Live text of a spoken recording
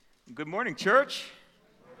Good morning, church.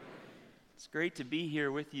 It's great to be here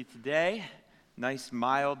with you today. Nice,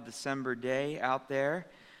 mild December day out there.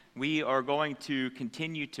 We are going to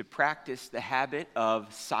continue to practice the habit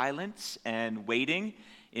of silence and waiting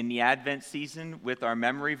in the Advent season with our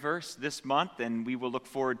memory verse this month, and we will look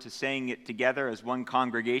forward to saying it together as one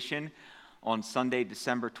congregation on Sunday,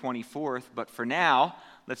 December 24th. But for now,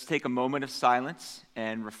 let's take a moment of silence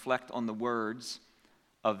and reflect on the words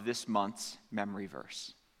of this month's memory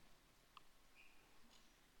verse.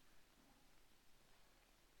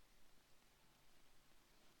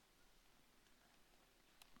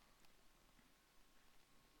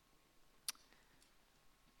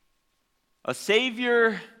 A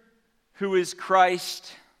Savior who is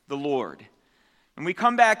Christ the Lord. And we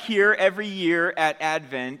come back here every year at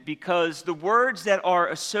Advent because the words that are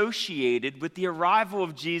associated with the arrival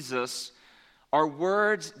of Jesus are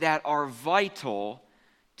words that are vital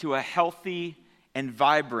to a healthy and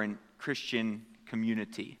vibrant Christian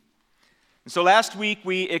community. And so last week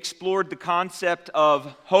we explored the concept of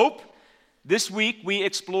hope. This week we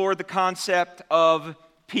explore the concept of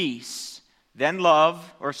peace. Then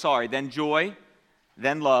joy,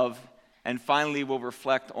 then love, and finally we'll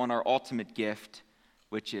reflect on our ultimate gift,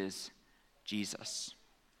 which is Jesus.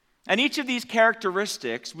 And each of these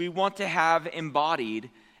characteristics we want to have embodied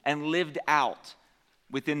and lived out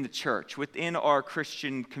within the church, within our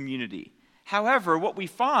Christian community. However, what we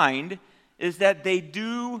find is that they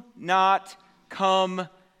do not come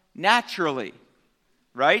naturally,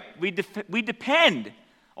 right? We depend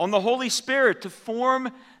on the Holy Spirit to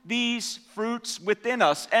form these fruits within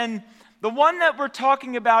us. And the one that we're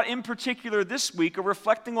talking about in particular this week, or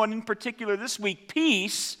reflecting on in particular this week,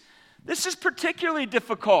 peace, this is particularly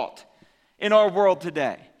difficult in our world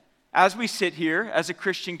today. As we sit here as a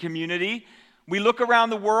Christian community, we look around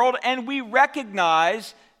the world and we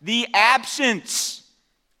recognize the absence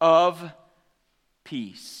of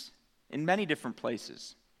peace in many different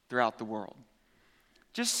places throughout the world.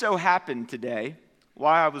 Just so happened today,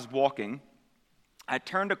 while I was walking, I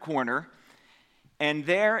turned a corner, and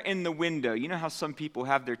there in the window, you know how some people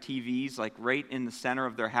have their TVs like right in the center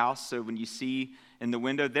of their house, so when you see in the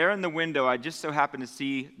window, there in the window, I just so happened to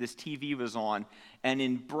see this TV was on, and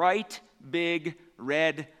in bright, big,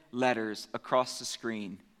 red letters across the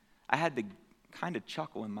screen, I had to kind of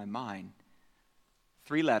chuckle in my mind.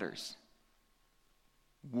 3 letters.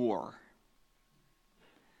 War.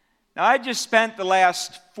 Now, I just spent the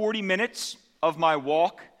last 40 minutes of my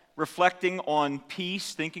walk reflecting on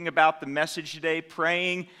peace, thinking about the message today,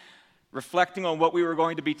 praying, reflecting on what we were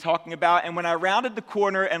going to be talking about. And when I rounded the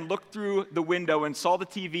corner and looked through the window and saw the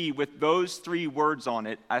TV with those 3 words on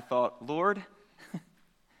it, I thought, Lord,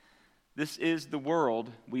 this is the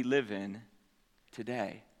world we live in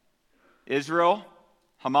today. Israel,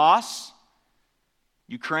 Hamas,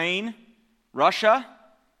 Ukraine, Russia,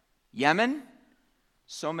 Yemen,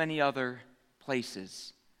 so many other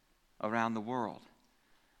places around the world.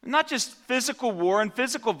 Not just physical war and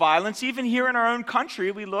physical violence, even here in our own country,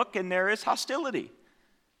 we look and there is hostility.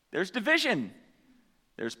 There's division.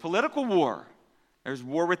 There's political war. There's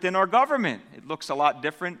war within our government. It looks a lot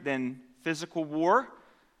different than physical war,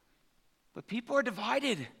 but people are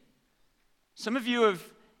divided. Some of you have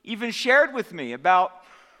even shared with me about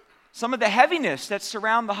some of the heaviness that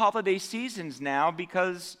surround the holiday seasons now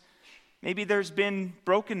because maybe there's been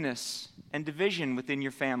brokenness and division within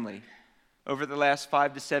your family over the last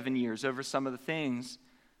 5 to 7 years, over some of the things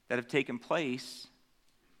that have taken place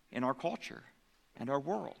in our culture and our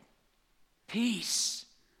world. Peace.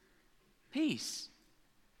 Peace.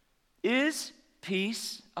 Is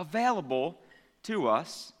peace available to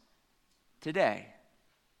us today?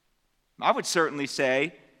 I would certainly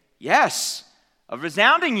say yes, a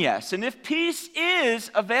resounding yes. And if peace is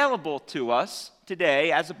available to us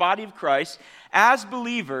today as a body of Christ, as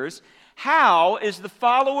believers, how is the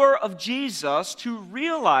follower of Jesus to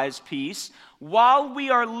realize peace while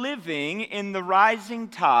we are living in the rising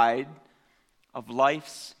tide of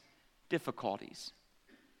life's difficulties?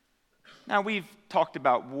 Now, we've talked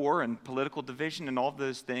about war and political division and all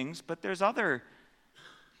those things, but there's other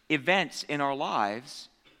events in our lives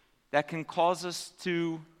that can cause us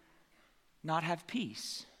to not have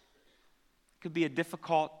peace. It could be a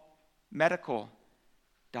difficult medical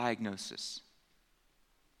diagnosis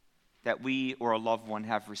that we or a loved one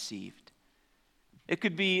have received. It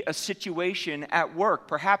could be a situation at work.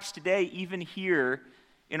 Perhaps today, even here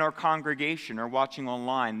in our congregation or watching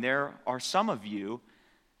online, there are some of you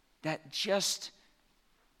that just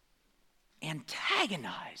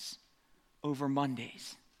antagonize over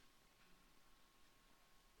Mondays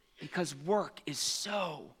because work is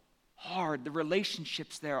so hard. The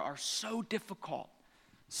relationships there are so difficult.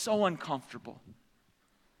 So uncomfortable.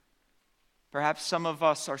 Perhaps some of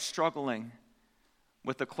us are struggling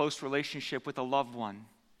with a close relationship with a loved one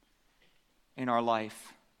in our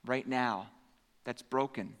life right now that's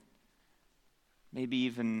broken, maybe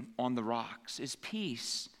even on the rocks. Is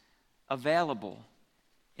peace available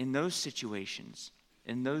in those situations,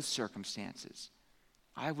 in those circumstances?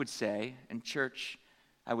 I would say, in church,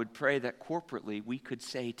 I would pray that corporately we could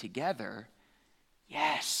say together,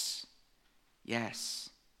 yes, yes,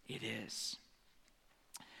 it is.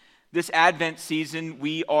 This Advent season,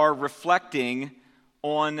 we are reflecting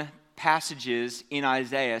on passages in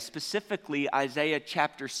Isaiah, specifically Isaiah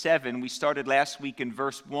chapter 7. We started last week in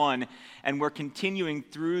verse 1, and we're continuing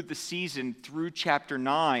through the season through chapter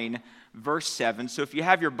 9, verse 7. So if you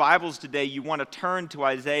have your Bibles today, you want to turn to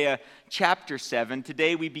Isaiah chapter 7.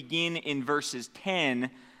 Today we begin in verses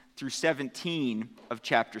 10 through 17 of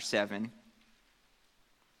chapter 7.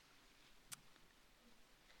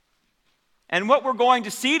 And what we're going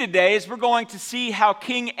to see today is we're going to see how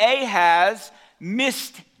King Ahaz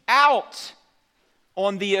missed out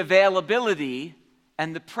on the availability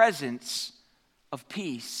and the presence of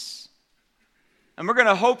peace. And we're going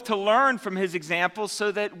to hope to learn from his example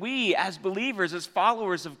so that we, as believers, as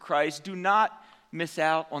followers of Christ, do not miss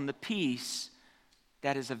out on the peace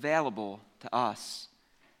that is available to us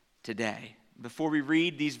today. Before we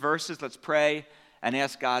read these verses, let's pray and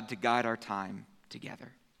ask God to guide our time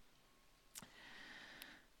together.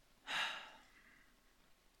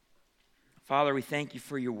 Father, we thank you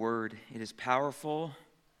for your word. It is powerful.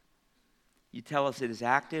 You tell us it is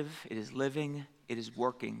active, it is living, it is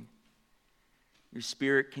working. Your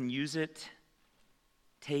Spirit can use it,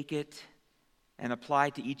 take it, and apply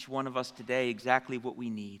to each one of us today exactly what we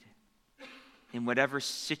need in whatever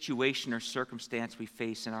situation or circumstance we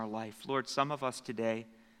face in our life. Lord, some of us today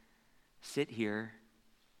sit here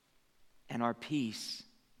and our peace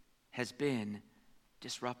has been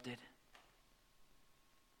disrupted.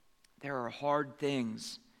 There are hard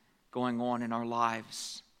things going on in our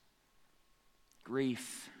lives.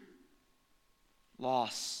 Grief,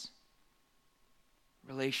 loss,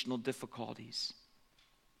 relational difficulties,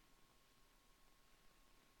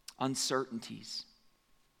 uncertainties.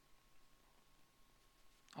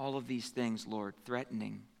 All of these things, Lord,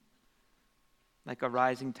 threatening like a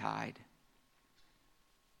rising tide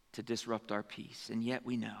to disrupt our peace. And yet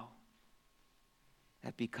we know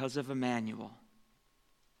that because of Emmanuel,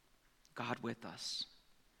 God with us,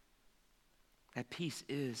 that peace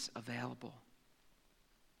is available.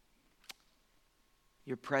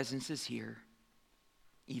 Your presence is here,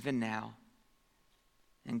 even now,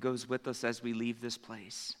 and goes with us as we leave this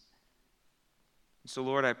place. So,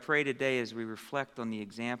 Lord, I pray today as we reflect on the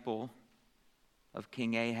example of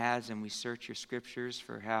King Ahaz and we search your scriptures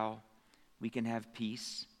for how we can have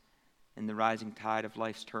peace in the rising tide of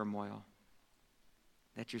life's turmoil,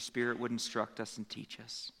 that your Spirit would instruct us and teach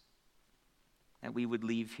us, that we would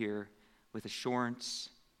leave here with assurance,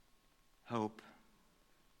 hope,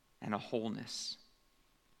 and a wholeness,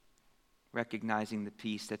 recognizing the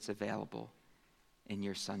peace that's available in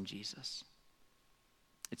your Son, Jesus.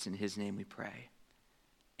 It's in his name we pray.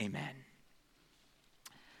 Amen.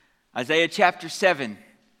 Isaiah chapter 7,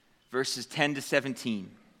 verses 10 to 17.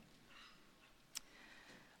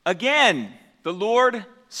 Again, the Lord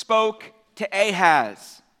spoke to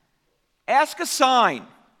Ahaz. Ask a sign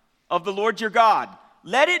of the Lord your God.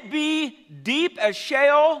 Let it be deep as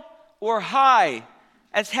Sheol or high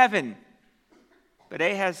as heaven. But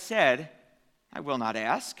Ahaz said, I will not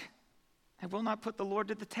ask. I will not put the Lord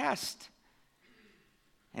to the test.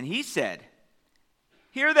 And he said,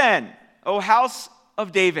 Hear then, O house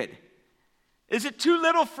of David, is it too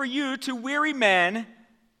little for you to weary men,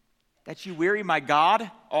 that you weary my God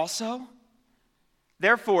also?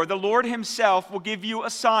 Therefore, the Lord himself will give you a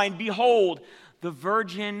sign. Behold, the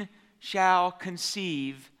virgin shall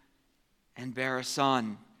conceive and bear a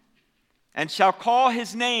son, and shall call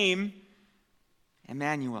his name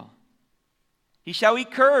Emmanuel. He shall eat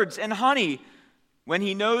curds and honey when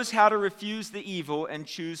he knows how to refuse the evil and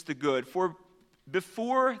choose the good. For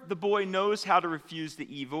before the boy knows how to refuse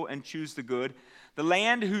the evil and choose the good, the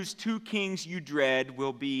land whose two kings you dread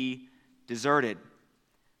will be deserted.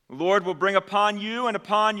 The Lord will bring upon you and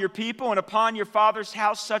upon your people and upon your father's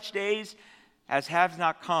house such days as have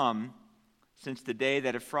not come since the day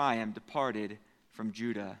that Ephraim departed from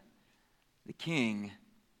Judah, the king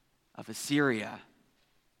of Assyria.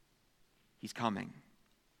 He's coming.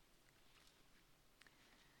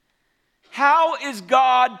 How is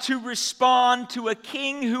God to respond to a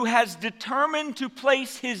king who has determined to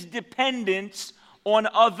place his dependence on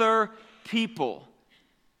other people?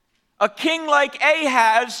 A king like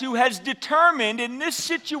Ahaz, who has determined in this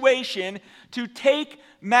situation to take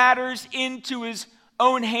matters into his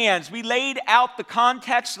own hands. We laid out the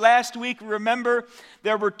context last week. Remember,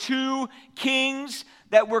 there were two kings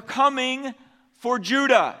that were coming for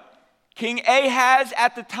Judah. King Ahaz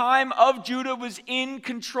at the time of Judah was in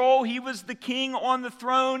control. He was the king on the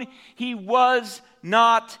throne. He was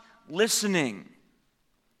not listening.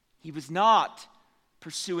 He was not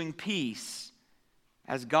pursuing peace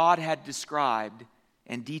as God had described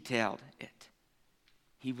and detailed it.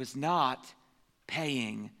 He was not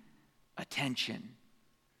paying attention.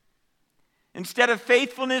 Instead of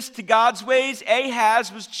faithfulness to God's ways,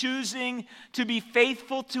 Ahaz was choosing to be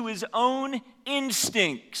faithful to his own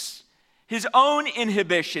instincts, his own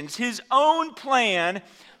inhibitions, his own plan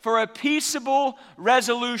for a peaceable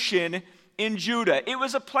resolution in Judah. It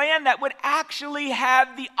was a plan that would actually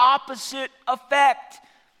have the opposite effect.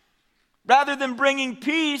 Rather than bringing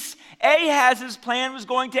peace, Ahaz's plan was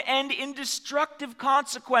going to end in destructive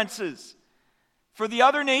consequences for the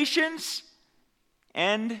other nations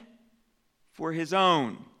and for his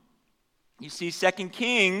own. You see, 2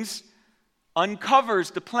 Kings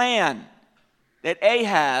uncovers the plan that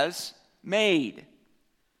Ahaz made.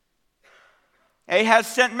 Ahaz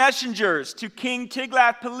sent messengers to King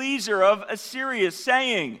Tiglath-Pileser of Assyria,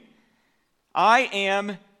 saying, I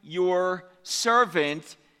am your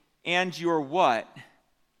servant and your what?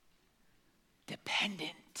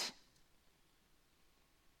 Dependent.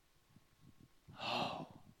 Oh.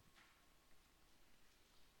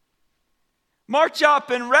 March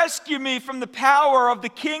up and rescue me from the power of the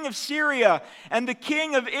king of Syria and the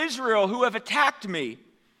king of Israel who have attacked me.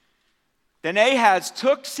 Then Ahaz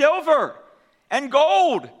took silver and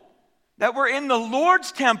gold that were in the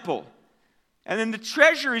Lord's temple and in the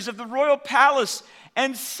treasuries of the royal palace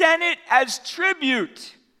and sent it as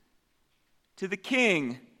tribute to the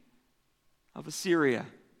king of Assyria.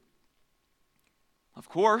 Of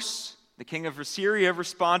course, the king of Assyria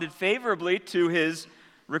responded favorably to his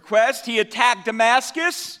request. He attacked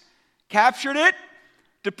Damascus, captured it,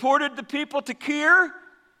 deported the people to Kir,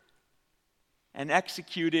 and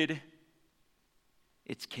executed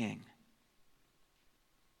its king.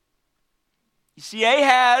 You see,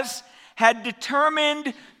 Ahaz had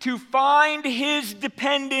determined to find his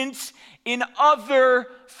dependence in other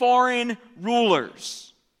foreign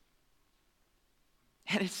rulers.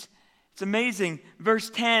 And it's amazing. Verse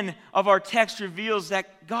 10 of our text reveals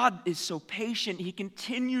that God is so patient. He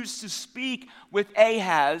continues to speak with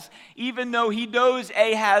Ahaz, even though he knows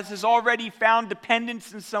Ahaz has already found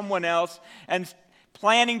dependence in someone else and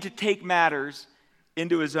planning to take matters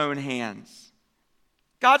into his own hands.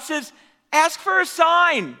 God says, ask for a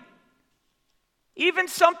sign, even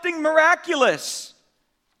something miraculous.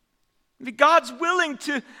 God's willing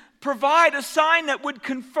to provide a sign that would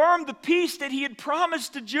confirm the peace that he had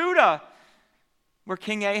promised to Judah, were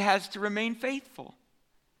King Ahaz to remain faithful.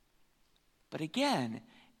 But again,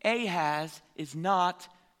 Ahaz is not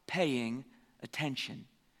paying attention.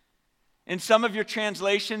 In some of your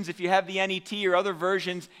translations, if you have the NET or other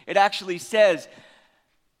versions, it actually says,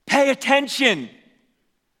 pay attention,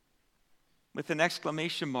 with an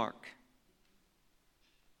exclamation mark.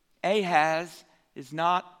 Ahaz is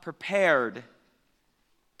not prepared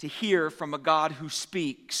to hear from a God who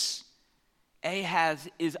speaks. Ahaz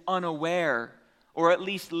is unaware, or at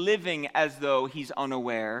least living as though he's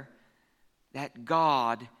unaware, that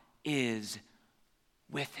God is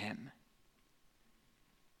with him.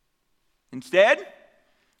 Instead,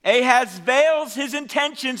 Ahaz veils his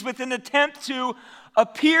intentions with an attempt to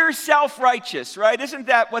appear self-righteous, right? Isn't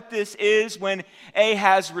that what this is when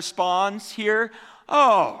Ahaz responds here?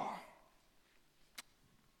 Oh,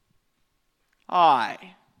 I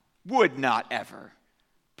would not ever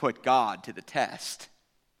put God to the test.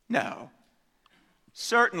 No.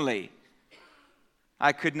 Certainly,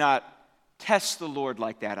 I could not test the Lord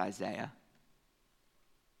like that, Isaiah.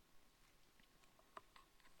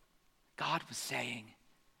 God was saying,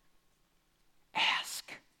 ask.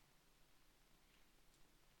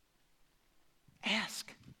 Ask.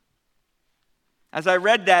 As I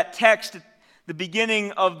read that text at the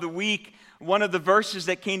beginning of the week, one of the verses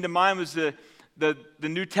that came to mind was the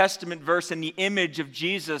New Testament verse and the image of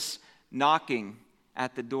Jesus knocking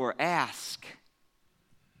at the door. Ask.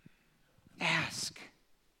 Ask,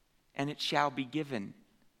 and it shall be given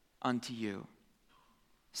unto you.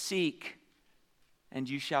 Seek, and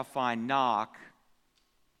you shall find. Knock.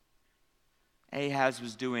 Ahaz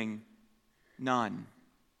was doing none.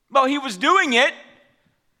 Well, he was doing it,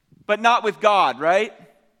 but not with God, right?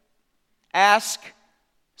 Ask,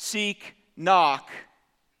 seek, knock.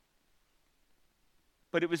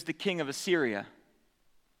 But it was the king of Assyria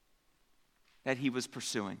that he was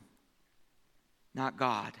pursuing, not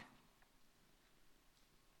God.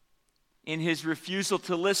 In his refusal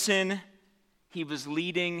to listen, he was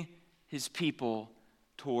leading his people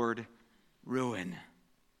toward ruin.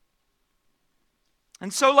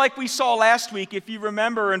 And so, like we saw last week, if you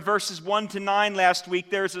remember in verses 1 to 9 last week,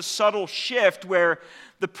 there's a subtle shift where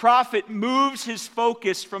the prophet moves his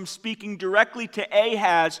focus from speaking directly to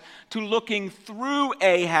Ahaz to looking through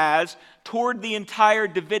Ahaz toward the entire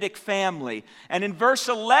Davidic family. And in verse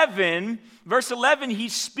 11,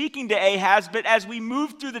 he's speaking to Ahaz, but as we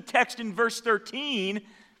move through the text in verse 13,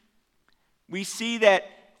 we see that,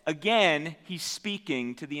 again, he's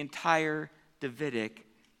speaking to the entire Davidic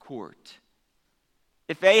court.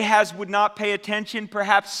 If Ahaz would not pay attention,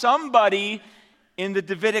 perhaps somebody in the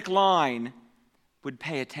Davidic line would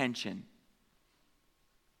pay attention.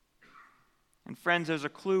 And friends, there's a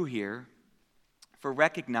clue here for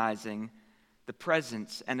recognizing the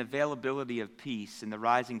presence and availability of peace in the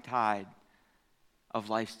rising tide of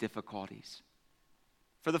life's difficulties.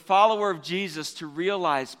 For the follower of Jesus to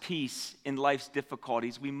realize peace in life's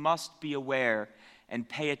difficulties, we must be aware and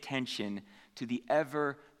pay attention to the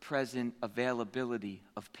ever-present availability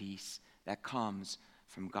of peace that comes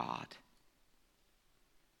from God.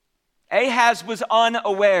 Ahaz was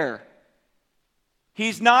unaware.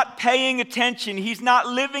 He's not paying attention. He's not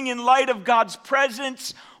living in light of God's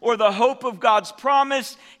presence or the hope of God's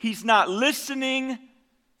promise. He's not listening.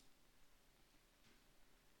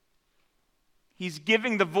 He's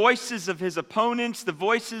giving the voices of his opponents, the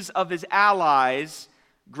voices of his allies,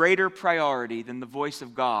 greater priority than the voice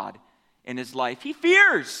of God in his life. He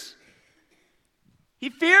fears. He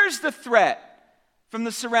fears the threat from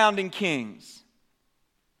the surrounding kings.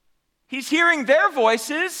 He's hearing their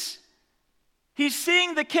voices. He's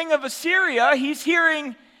seeing the king of Assyria. He's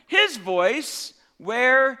hearing his voice.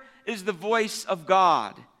 Where is the voice of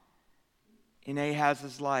God in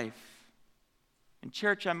Ahaz's life? And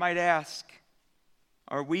church, I might ask,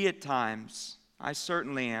 are we at times, I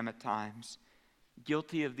certainly am at times,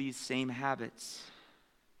 guilty of these same habits?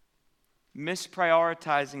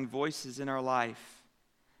 Misprioritizing voices in our life,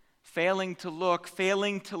 failing to look,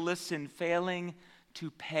 failing to listen, failing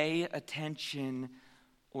to pay attention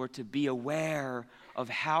or to be aware of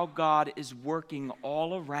how God is working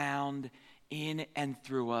all around, in and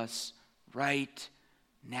through us right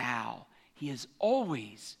now. He is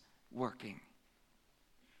always working.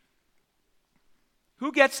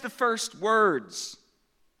 Who gets the first words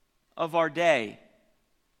of our day?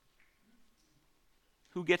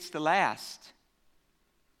 Who gets the last?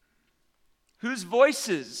 Whose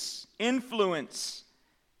voices influence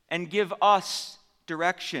and give us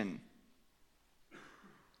direction?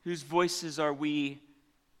 Whose voices are we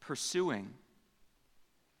pursuing?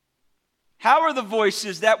 How are the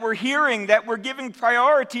voices that we're hearing, that we're giving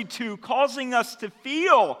priority to, causing us to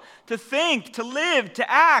feel, to think, to live,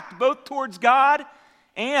 to act, both towards God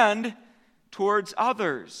and towards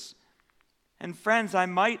others? And friends, I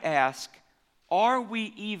might ask, are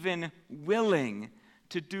we even willing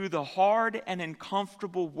to do the hard and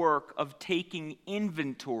uncomfortable work of taking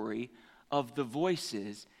inventory of the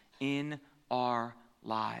voices in our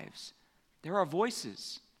lives? There are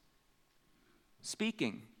voices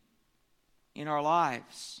speaking in our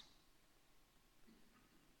lives.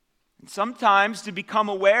 And sometimes to become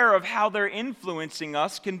aware of how they're influencing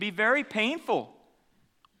us can be very painful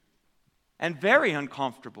and very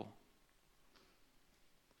uncomfortable.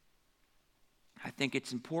 I think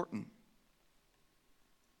it's important.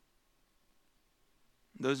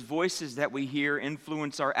 Those voices that we hear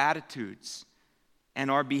influence our attitudes and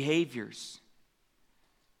our behaviors.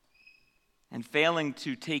 And failing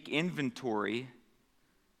to take inventory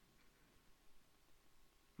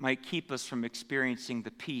might keep us from experiencing the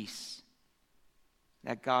peace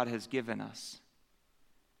that God has given us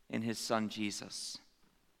in His Son Jesus.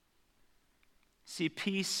 See,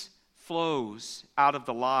 peace flows out of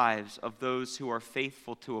the lives of those who are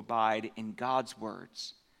faithful to abide in God's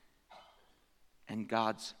words and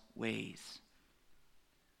God's ways.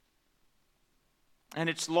 And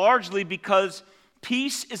it's largely because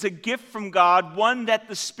peace is a gift from God, one that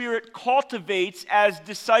the Spirit cultivates as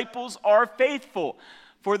disciples are faithful.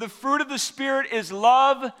 For the fruit of the Spirit is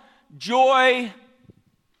love, joy,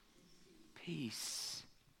 peace.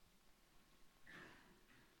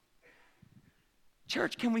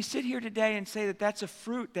 Church, can we sit here today and say that that's a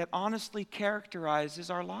fruit that honestly characterizes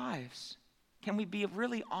our lives? Can we be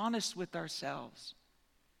really honest with ourselves?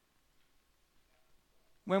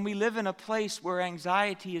 When we live in a place where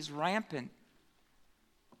anxiety is rampant,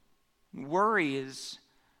 worry is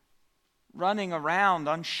running around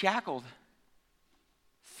unshackled,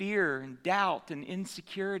 fear and doubt and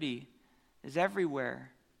insecurity is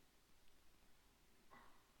everywhere.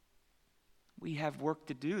 We have work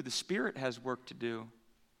to do. The Spirit has work to do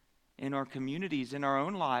in our communities, in our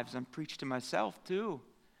own lives. I'm preaching to myself too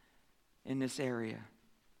in this area.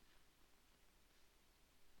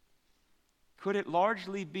 Could it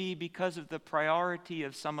largely be because of the priority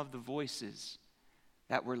of some of the voices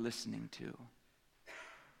that we're listening to?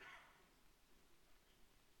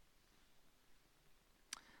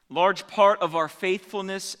 Large part of our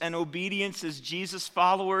faithfulness and obedience as Jesus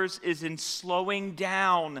followers is in slowing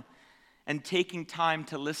down and taking time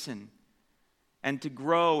to listen and to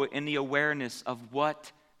grow in the awareness of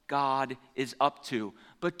what God is up to.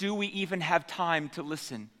 But do we even have time to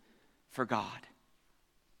listen for God?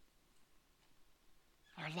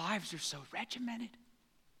 Our lives are so regimented,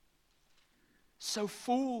 so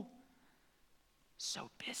full,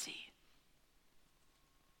 so busy.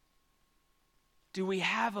 Do we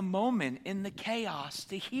have a moment in the chaos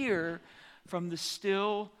to hear from the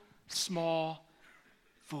still, small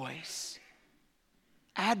voice?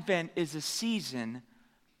 Advent is a season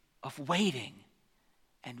of waiting,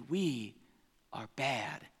 and we are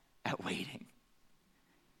bad at waiting.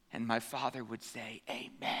 And my father would say,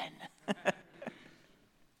 amen.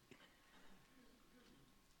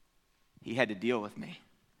 He had to deal with me.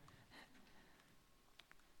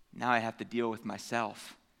 Now I have to deal with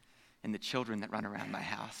myself and the children that run around my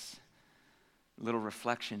house. Little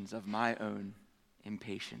reflections of my own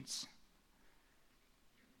impatience.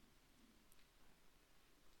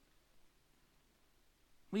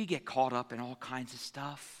 We get caught up in all kinds of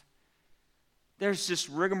stuff. There's this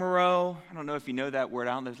rigmarole. I don't know if you know that word.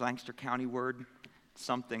 I don't know if it's a Lancaster County word.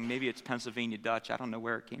 Something. Maybe it's Pennsylvania Dutch. I don't know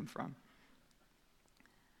where it came from.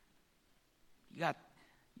 You got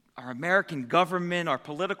our American government, our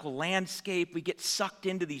political landscape. We get sucked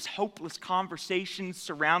into these hopeless conversations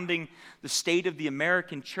surrounding the state of the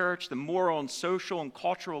American church, the moral and social and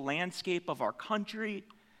cultural landscape of our country.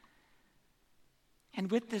 And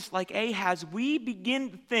with this, like Ahaz, we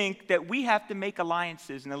begin to think that we have to make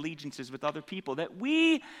alliances and allegiances with other people, that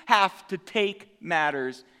we have to take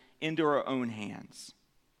matters into our own hands.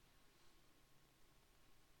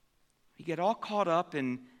 We get all caught up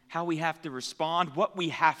in how we have to respond, what we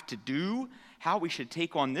have to do, how we should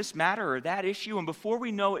take on this matter or that issue. And before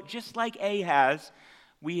we know it, just like Ahaz,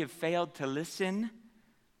 we have failed to listen.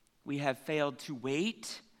 We have failed to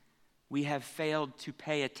wait. We have failed to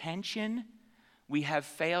pay attention. We have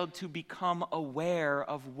failed to become aware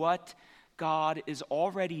of what God is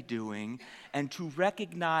already doing and to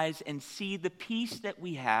recognize and see the peace that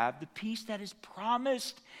we have, the peace that is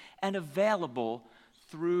promised and available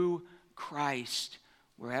through Christ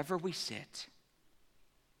wherever we sit.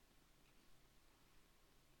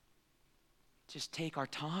 Just take our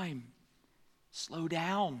time, slow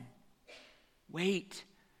down, wait,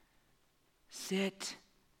 sit,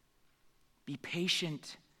 be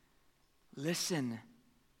patient, listen,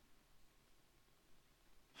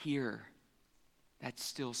 hear that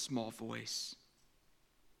still small voice.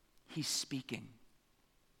 He's speaking.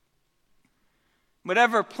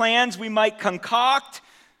 Whatever plans we might concoct,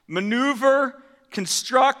 maneuver,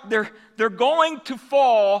 construct, they're going to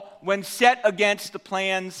fall when set against the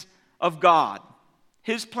plans of God.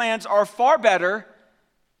 His plans are far better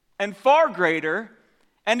and far greater.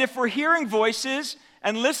 And if we're hearing voices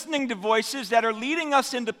and listening to voices that are leading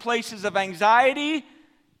us into places of anxiety,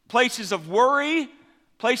 places of worry,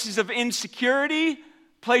 places of insecurity,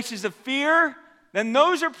 places of fear, then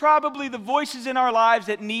those are probably the voices in our lives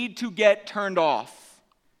that need to get turned off.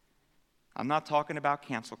 I'm not talking about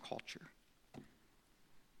cancel culture.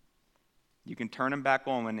 You can turn them back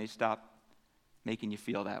on when they stop making you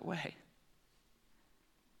feel that way.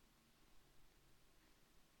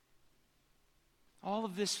 All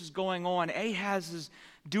of this is going on. Ahaz is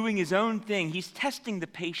doing his own thing. He's testing the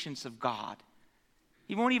patience of God.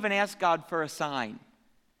 He won't even ask God for a sign.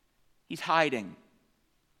 He's hiding.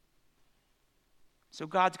 So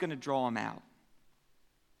God's going to draw him out.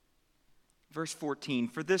 Verse 14,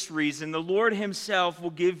 for this reason, the Lord himself will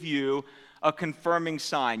give you a confirming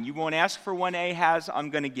sign. You won't ask for one, Ahaz. I'm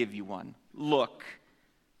going to give you one. Look.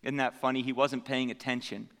 Isn't that funny? He wasn't paying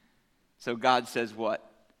attention. So God says what?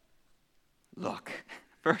 Look.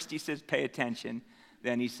 First he says, pay attention.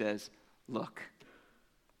 Then he says, look.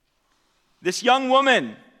 This young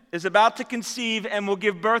woman is about to conceive and will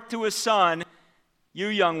give birth to a son. You,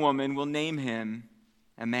 young woman, will name him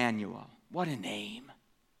Emmanuel. What a name.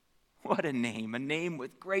 What a name. A name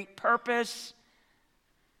with great purpose.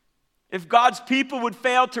 If God's people would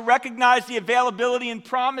fail to recognize the availability and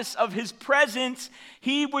promise of his presence,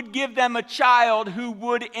 he would give them a child who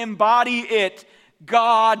would embody it.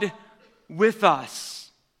 God with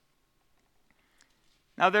us.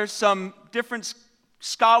 Now, there's some different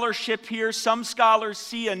scholarship here. Some scholars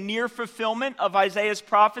see a near fulfillment of Isaiah's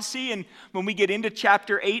prophecy, and when we get into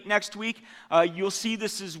chapter 8 next week, you'll see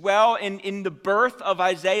this as well in the birth of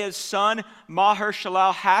Isaiah's son,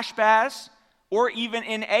 Maher-shalal-Hashbaz, or even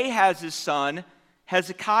in Ahaz's son,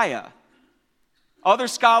 Hezekiah. Other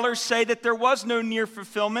scholars say that there was no near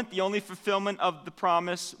fulfillment. The only fulfillment of the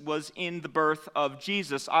promise was in the birth of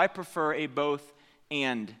Jesus. I prefer a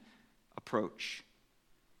both-and approach.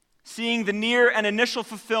 Seeing the near and initial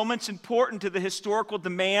fulfillments important to the historical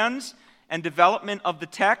demands and development of the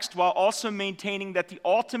text, while also maintaining that the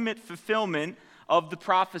ultimate fulfillment of the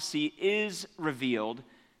prophecy is revealed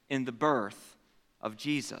in the birth of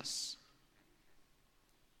Jesus.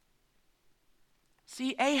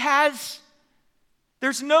 See, Ahaz,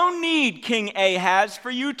 there's no need, King Ahaz,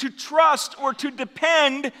 for you to trust or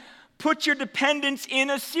to put your dependence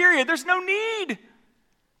in Assyria. There's no need.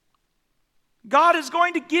 God is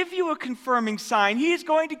going to give you a confirming sign. He is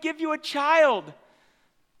going to give you a child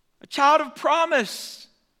of promise.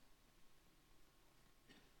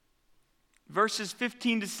 Verses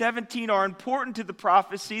 15 to 17 are important to the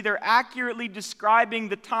prophecy. They're accurately describing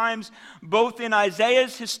the times both in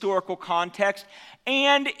Isaiah's historical context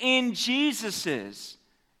and in Jesus'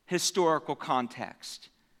 historical context.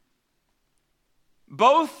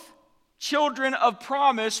 Both children of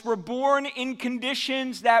promise were born in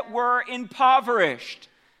conditions that were impoverished.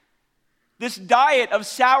 This diet of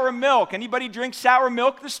sour milk. Anybody drink sour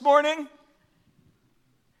milk this morning?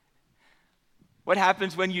 What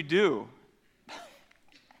happens when you do?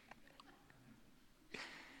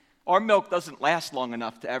 Our milk doesn't last long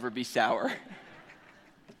enough to ever be sour.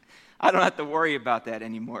 I don't have to worry about that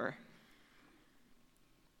anymore.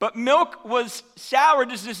 But milk was sour.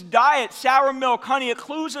 There's this diet, sour milk, honey. It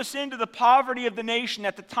clues us into the poverty of the nation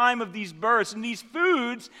at the time of these births. And these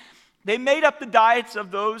foods, they made up the diets of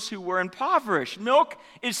those who were impoverished. Milk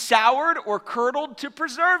is soured or curdled to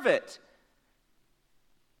preserve it.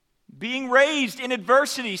 Being raised in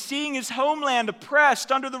adversity, seeing his homeland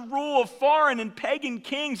oppressed under the rule of foreign and pagan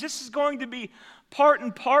kings, this is going to be part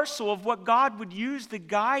and parcel of what God would use to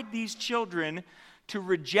guide these children to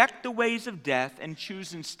reject the ways of death and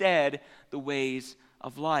choose instead the ways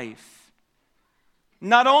of life.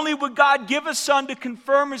 Not only would God give a son to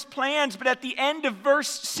confirm his plans, but at the end of verse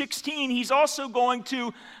 16, he's also going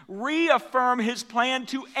to reaffirm his plan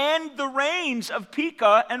to end the reigns of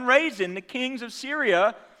Pekah and Rezin, the kings of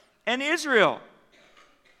Syria and Israel.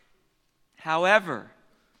 However,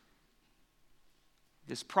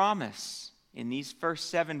 this promise in these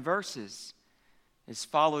first 7 verses is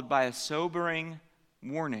followed by a sobering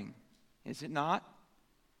warning, is it not?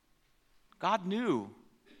 God knew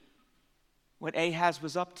what Ahaz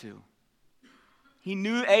was up to. He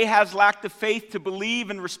knew Ahaz lacked the faith to believe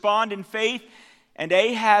and respond in faith, and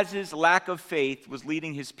Ahaz's lack of faith was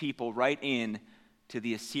leading his people right in to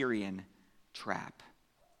the Assyrian trap.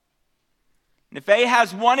 And if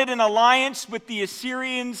Ahaz wanted an alliance with the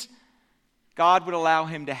Assyrians, God would allow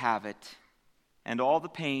him to have it, and all the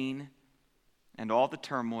pain and all the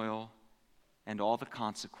turmoil and all the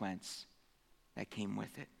consequence that came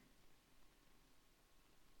with it.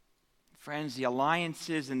 Friends, the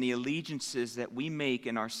alliances and the allegiances that we make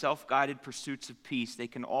in our self-guided pursuits of peace, they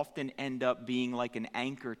can often end up being like an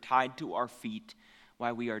anchor tied to our feet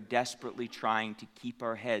while we are desperately trying to keep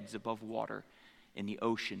our heads above water in the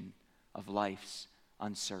ocean of life's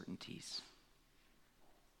uncertainties.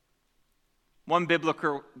 One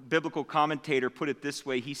biblical commentator put it this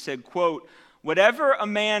way. He said, quote, "Whatever a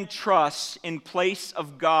man trusts in place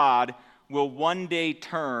of God will one day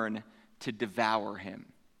turn to devour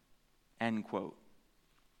him." End quote.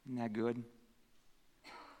 Isn't that good?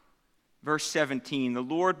 Verse 17, "The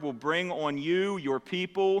Lord will bring on you, your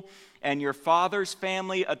people, and your father's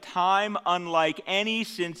family a time unlike any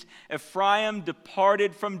since Ephraim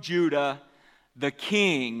departed from Judah, the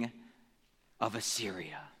king of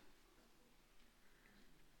Assyria."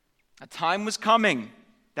 A time was coming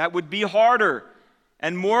that would be harder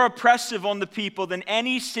and more oppressive on the people than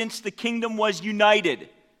any since the kingdom was united.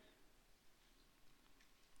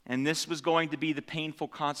 And this was going to be the painful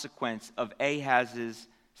consequence of Ahaz's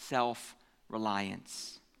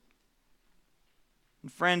self-reliance.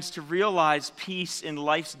 And friends, to realize peace in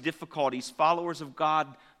life's difficulties, followers of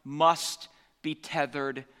God must be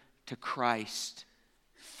tethered to Christ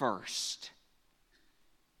first.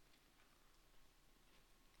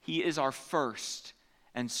 He is our first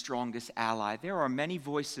and strongest ally. There are many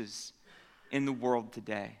voices in the world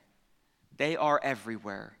today. They are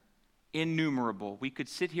everywhere, innumerable. We could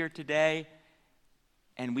sit here today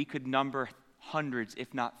and we could number hundreds,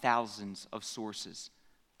 if not thousands, of sources,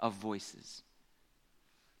 of voices.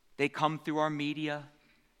 They come through our media.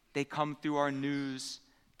 They come through our news.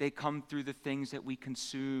 They come through the things that we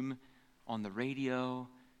consume on the radio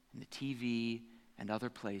and the TV and other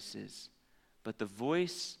places. But the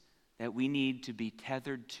voice that we need to be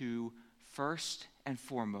tethered to first and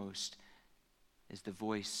foremost is the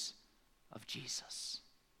voice of Jesus,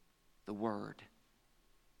 the Word.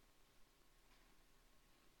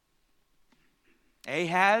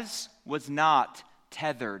 Ahaz was not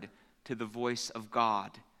tethered to the voice of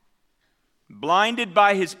God. Blinded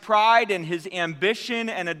by his pride and his ambition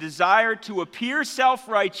and a desire to appear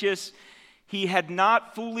self-righteous, he had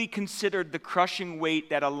not fully considered the crushing weight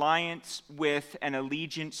that alliance with and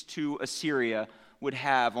allegiance to Assyria would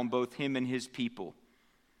have on both him and his people.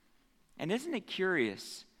 And isn't it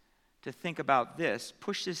curious to think about this,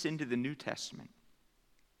 push this into the New Testament?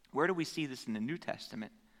 Where do we see this in the New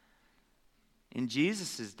Testament? In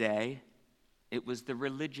Jesus' day, it was the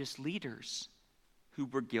religious leaders who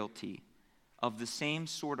were guilty of the same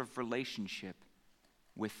sort of relationship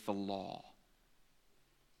with the law.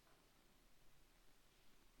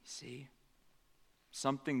 See?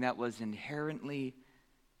 Something that was inherently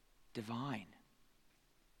divine.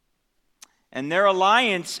 And their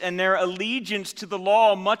alliance and their allegiance to the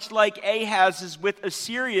law, much like Ahaz's with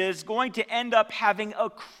Assyria, is going to end up having a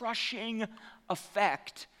crushing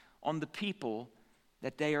effect on the people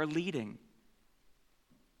that they are leading.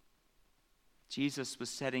 Jesus was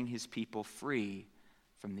setting his people free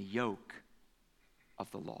from the yoke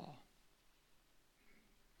of the law.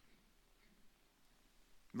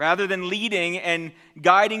 Rather than leading and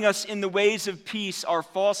guiding us in the ways of peace, our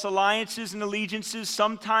false alliances and allegiances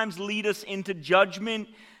sometimes lead us into judgment,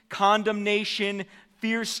 condemnation,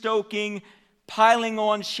 fear-stoking, piling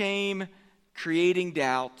on shame, creating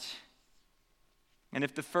doubt. And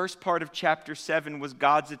if the first part of chapter 7 was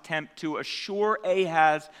God's attempt to assure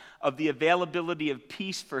Ahaz of the availability of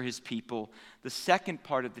peace for his people, the second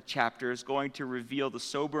part of the chapter is going to reveal the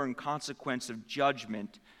sobering consequence of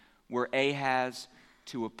judgment, were Ahaz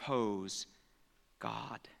to oppose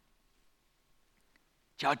God.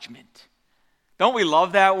 Judgment. Don't we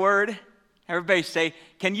love that word? Everybody say,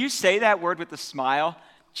 can you say that word with a smile?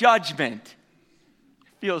 Judgment.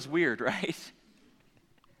 Feels weird, right?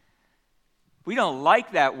 We don't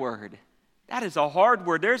like that word. That is a hard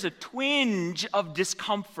word. There's a twinge of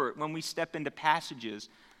discomfort when we step into passages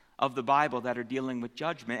of the Bible that are dealing with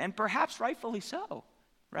judgment, and perhaps rightfully so,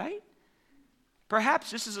 right?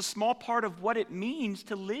 Perhaps this is a small part of what it means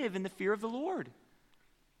to live in the fear of the Lord,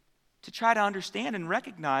 to try to understand and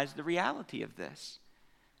recognize the reality of this,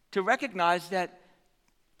 to recognize that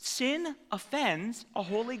sin offends a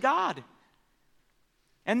holy God.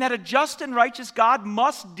 And that a just and righteous God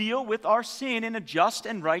must deal with our sin in a just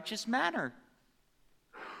and righteous manner.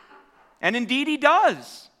 And indeed he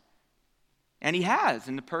does. And he has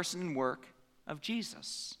in the person and work of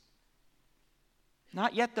Jesus.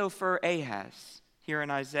 Not yet, though, for Ahaz here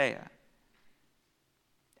in Isaiah.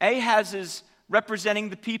 Ahaz is representing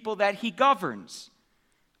the people that he governs.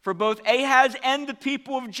 For both Ahaz and the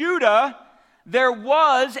people of Judah, there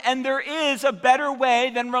was and there is a better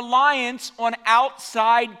way than reliance on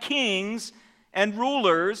outside kings and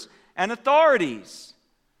rulers and authorities.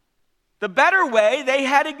 The better way they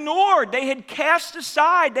had ignored, they had cast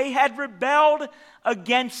aside, they had rebelled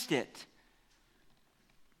against it.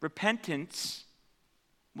 Repentance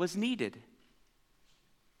was needed.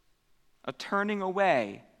 A turning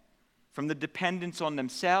away from the dependence on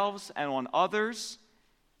themselves and on others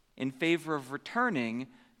in favor of returning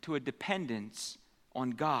to a dependence on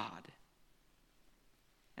God.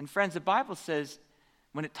 And friends, the Bible says,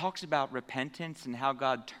 when it talks about repentance and how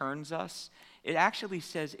God turns us, it actually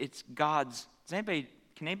says it's God's, can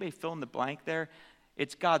anybody fill in the blank there?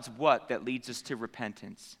 It's God's what that leads us to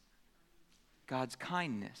repentance? God's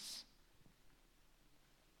kindness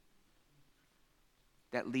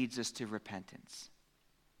that leads us to repentance.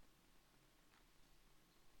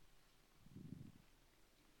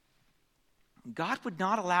 God would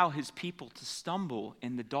not allow his people to stumble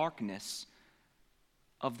in the darkness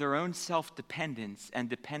of their own self-dependence and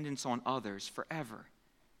dependence on others forever.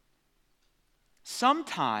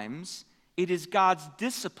 Sometimes it is God's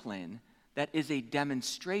discipline that is a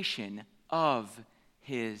demonstration of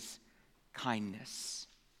his kindness.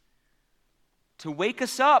 To wake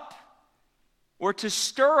us up or to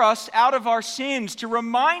stir us out of our sins, to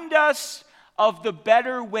remind us of the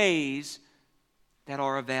better ways that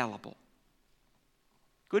are available.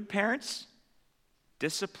 Good parents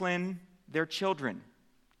discipline their children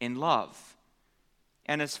in love.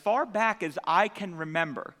 And as far back as I can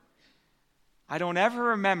remember, I don't ever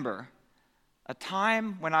remember a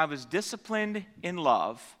time when I was disciplined in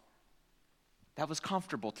love that was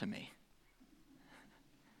comfortable to me.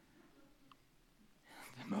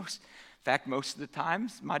 In fact, most of the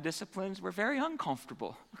times, my disciplines were very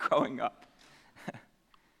uncomfortable growing up.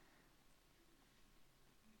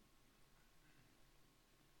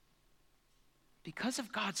 Because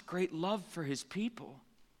of God's great love for his people,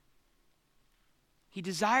 he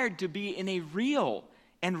desired to be in a real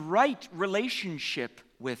and right relationship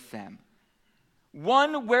with them.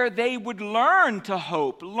 One where they would learn to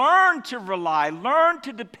hope, learn to rely, learn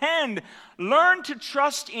to depend, learn to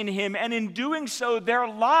trust in him, and in doing so, their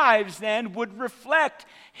lives then would reflect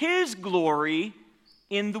his glory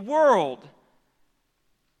in the world.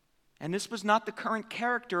 And this was not the current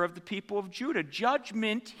character of the people of Judah.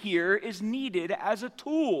 Judgment here is needed as a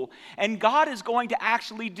tool, and God is going to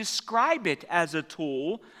actually describe it as a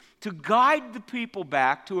tool to guide the people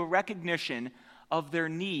back to a recognition of their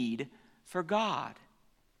need for God.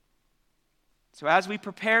 So as we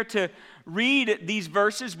prepare to read these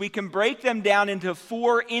verses, we can break them down into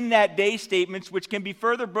 4 in that day statements, which can be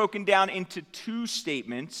further broken down into 2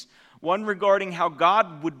 statements. One regarding how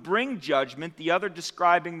God would bring judgment, the other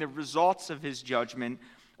describing the results of his judgment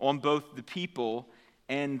on both the people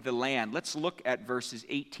and the land. Let's look at verses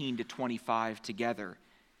 18 to 25 together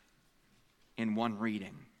in one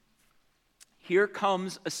reading. Here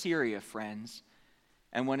comes Assyria, friends.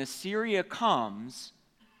 And when Assyria comes,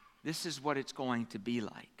 this is what it's going to be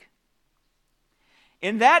like.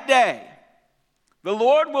 In that day, the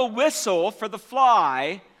Lord will whistle for the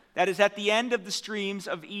fly that is at the end of the streams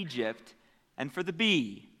of Egypt, and for the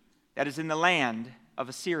bee that is in the land of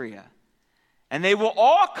Assyria. And they will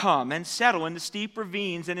all come and settle in the steep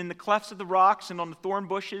ravines and in the clefts of the rocks and on the thorn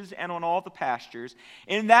bushes and on all the pastures.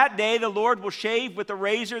 In that day the Lord will shave with a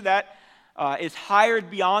razor that is hired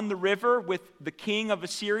beyond the river with the king of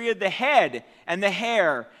Assyria, the head and the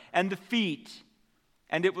hair and the feet,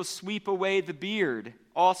 and it will sweep away the beard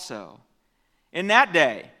also. In that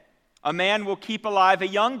day a man will keep alive a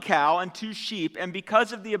young cow and 2 sheep, and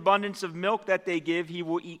because of the abundance of milk that they give, he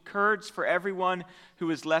will eat curds for everyone who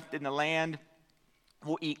is left in the land,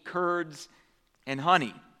 will eat curds and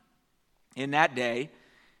honey. In that day,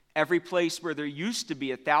 every place where there used to be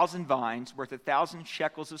 1,000 vines worth 1,000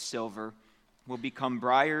 shekels of silver will become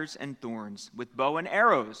briars and thorns. With bow and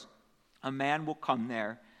arrows, a man will come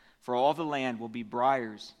there, for all the land will be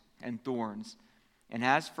briars and thorns. And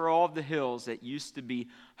as for all the hills that used to be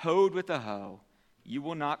hoed with a hoe, you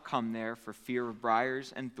will not come there for fear of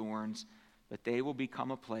briars and thorns, but they will become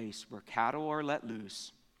a place where cattle are let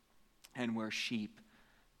loose and where sheep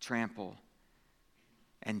trample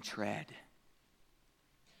and tread.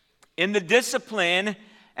 In the discipline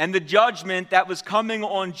and the judgment that was coming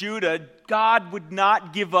on Judah, God would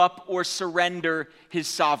not give up or surrender his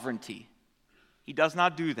sovereignty. He does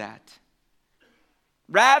not do that.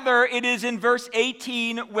 Rather, it is in verse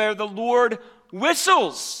 18 where the Lord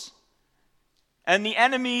whistles and the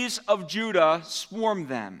enemies of Judah swarm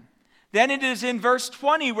them. Then it is in verse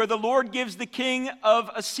 20 where the Lord gives the king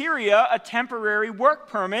of Assyria a temporary work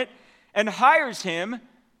permit and hires him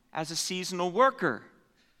as a seasonal worker.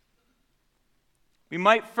 We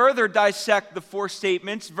might further dissect the 4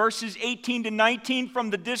 statements. Verses 18 to 19, from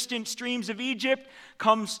the distant streams of Egypt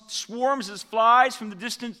comes swarms as flies. From the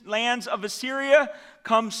distant lands of Assyria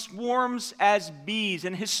come swarms as bees.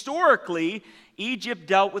 And historically, Egypt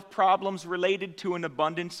dealt with problems related to an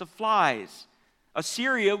abundance of flies.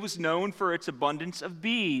 Assyria was known for its abundance of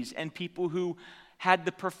bees and people who had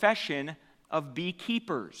the profession of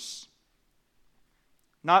beekeepers.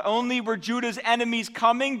 Not only were Judah's enemies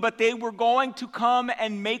coming, but they were going to come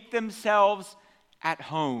and make themselves at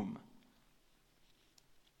home.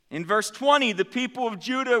 In verse 20, the people of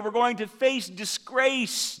Judah were going to face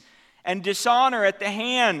disgrace and dishonor at the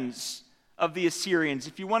hands of the Assyrians.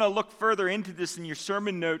 If you want to look further into this in your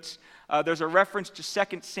sermon notes, there's a reference to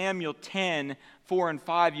 2 Samuel 10, 4 and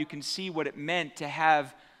 5. You can see what it meant to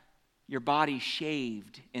have your body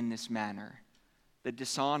shaved in this manner, the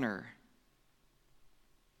dishonor.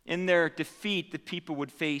 In their defeat, the people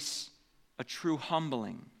would face a true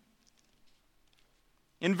humbling.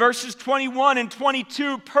 In verses 21 and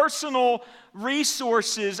 22, personal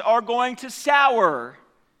resources are going to sour.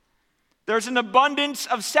 There's an abundance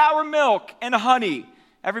of sour milk and honey.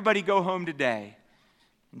 Everybody go home today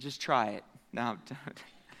and just try it. No, don't.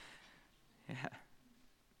 Yeah.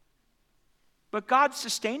 But God's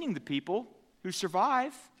sustaining the people who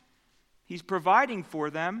survive. He's providing for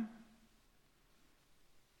them,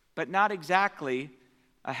 but not exactly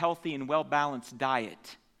a healthy and well-balanced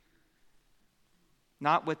diet.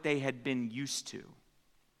 Not what they had been used to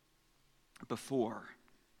before.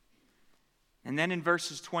 And then in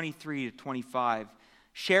verses 23 to 25,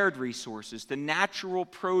 shared resources. The natural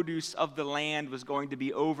produce of the land was going to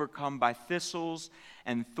be overcome by thistles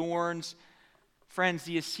and thorns. Friends,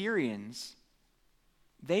 the Assyrians,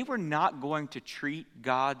 they were not going to treat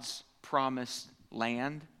God's promised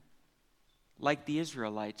land like the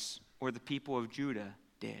Israelites or the people of Judah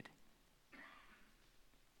did.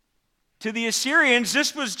 To the Assyrians,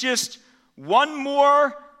 this was just one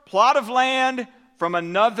more plot of land from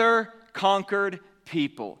another conquered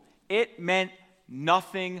people. It meant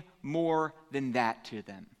nothing more than that to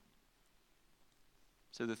them.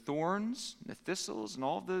 So the thorns, the thistles, and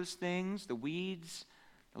all of those things, the weeds,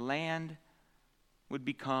 the land, would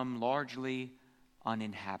become largely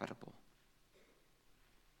uninhabitable.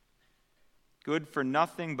 Good for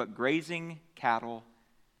nothing but grazing cattle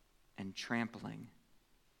and trampling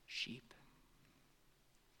sheep.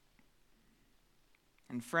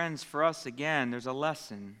 And friends, for us again, there's a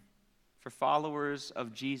lesson for followers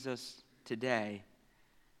of Jesus today.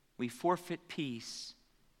 We forfeit peace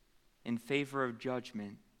in favor of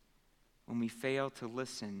judgment when we fail to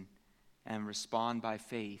listen and respond by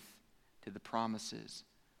faith to the promises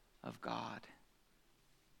of God.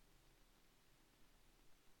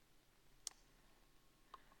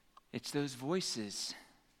 It's those voices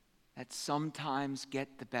that sometimes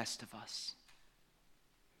get the best of us.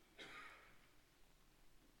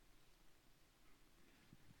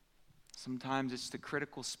 Sometimes it's the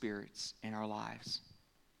critical spirits in our lives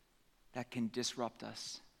that can disrupt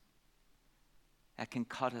us, that can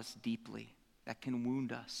cut us deeply, that can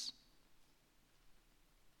wound us,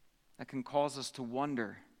 that can cause us to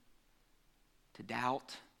wonder, to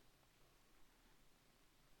doubt,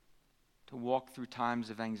 to walk through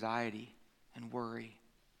times of anxiety and worry.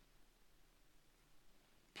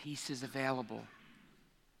 Peace is available.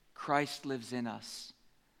 Christ lives in us.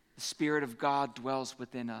 The Spirit of God dwells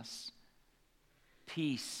within us.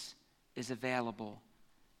 Peace is available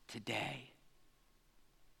today.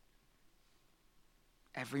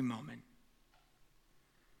 Every moment.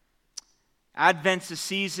 Advent's a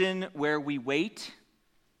season where we wait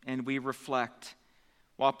and we reflect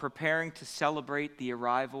while preparing to celebrate the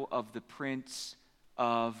arrival of the Prince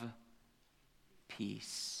of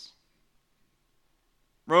Peace.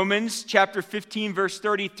 Romans chapter 15, verse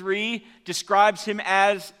 33 describes him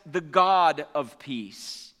as the God of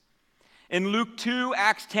peace. In Luke 2,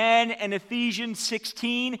 Acts 10, and Ephesians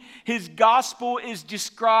 16, his gospel is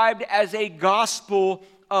described as a gospel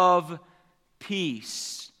of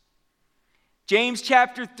peace. James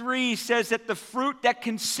chapter 3 says that the fruit that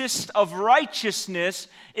consists of righteousness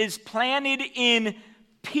is planted in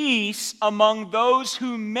peace among those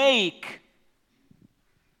who make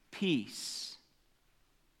peace.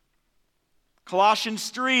 Colossians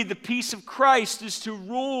 3, the peace of Christ is to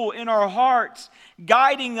rule in our hearts,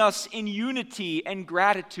 guiding us in unity and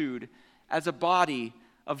gratitude as a body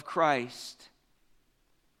of Christ.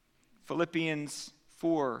 Philippians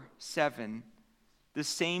 4:7, the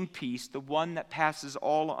same peace, the one that passes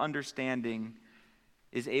all understanding,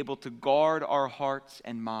 is able to guard our hearts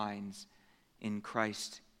and minds in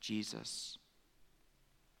Christ Jesus.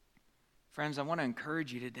 Friends, I want to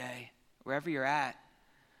encourage you today, wherever you're at,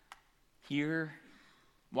 here,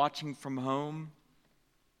 watching from home,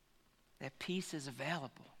 that peace is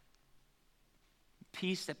available.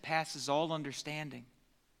 Peace that passes all understanding.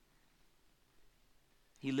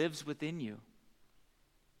 He lives within you.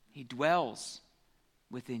 He dwells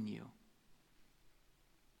within you.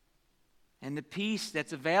 And the peace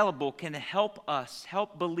that's available can help us,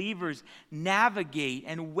 help believers navigate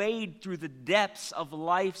and wade through the depths of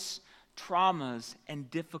life's traumas and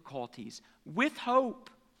difficulties with hope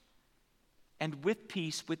and with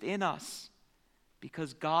peace within us,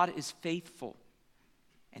 because God is faithful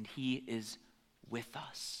and He is with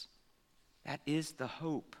us. That is the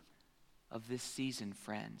hope of this season,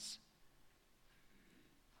 friends.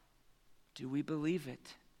 Do we believe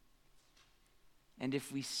it? And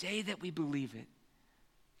if we say that we believe it,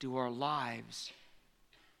 do our lives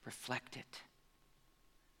reflect it?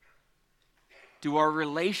 Do our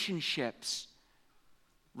relationships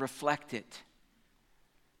reflect it?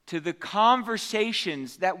 To the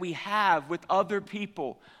conversations that we have with other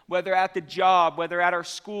people, whether at the job, whether at our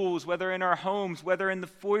schools, whether in our homes, whether in the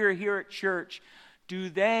foyer here at church,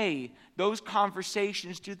 those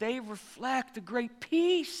conversations, do they reflect the great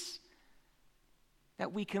peace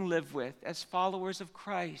that we can live with as followers of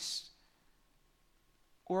Christ?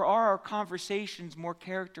 Or are our conversations more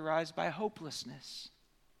characterized by hopelessness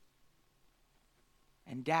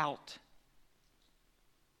and doubt,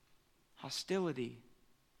 hostility,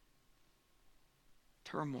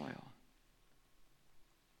 turmoil?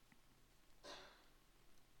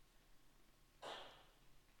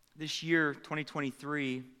 This year,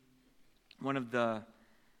 2023, one of the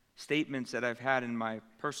statements that I've had in my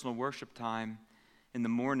personal worship time in the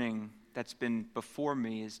morning that's been before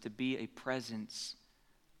me is to be a presence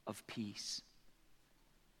of peace.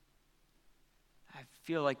 I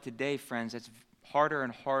feel like today, friends, it's harder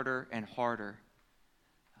and harder and harder.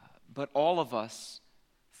 But all of us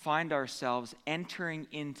find ourselves entering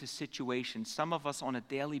into situations, some of us on a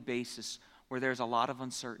daily basis, where there's a lot of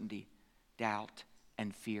uncertainty, doubt,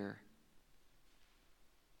 and fear.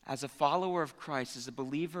 As a follower of Christ, as a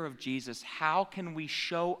believer of Jesus, how can we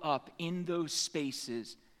show up in those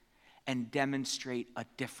spaces and demonstrate a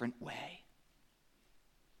different way,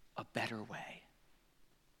 a better way,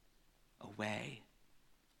 a way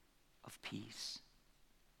of peace?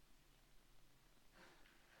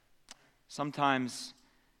 Sometimes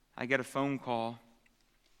I get a phone call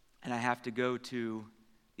and I have to go to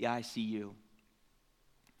the ICU.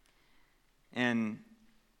 And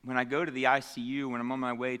when I go to the ICU, when I'm on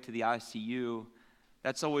my way to the ICU,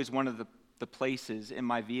 that's always one of the places in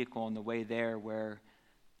my vehicle on the way there where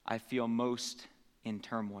I feel most in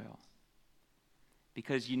turmoil.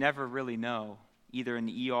 Because you never really know, either in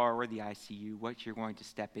the ER or the ICU, what you're going to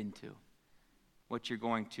step into, what you're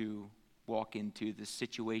going to walk into, the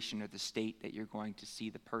situation or the state that you're going to see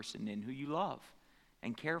the person in who you love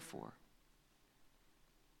and care for.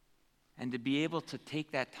 And to be able to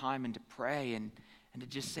take that time and to pray and to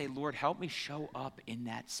just say, Lord, help me show up in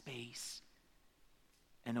that space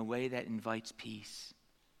in a way that invites peace,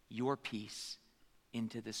 your peace,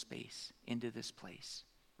 into this space, into this place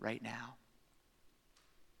right now.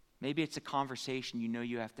 Maybe it's a conversation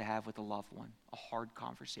you have to have with a loved one, a hard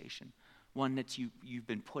conversation, one that you've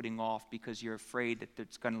been putting off because you're afraid that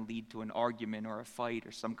it's going to lead to an argument or a fight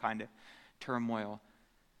or some kind of turmoil.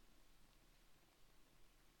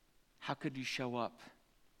 How could you show up?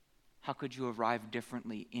 How could you arrive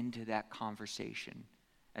differently into that conversation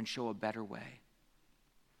and show a better way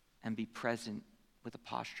and be present with a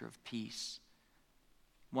posture of peace,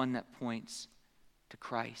 one that points to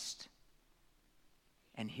Christ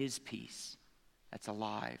and his peace that's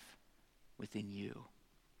alive within you?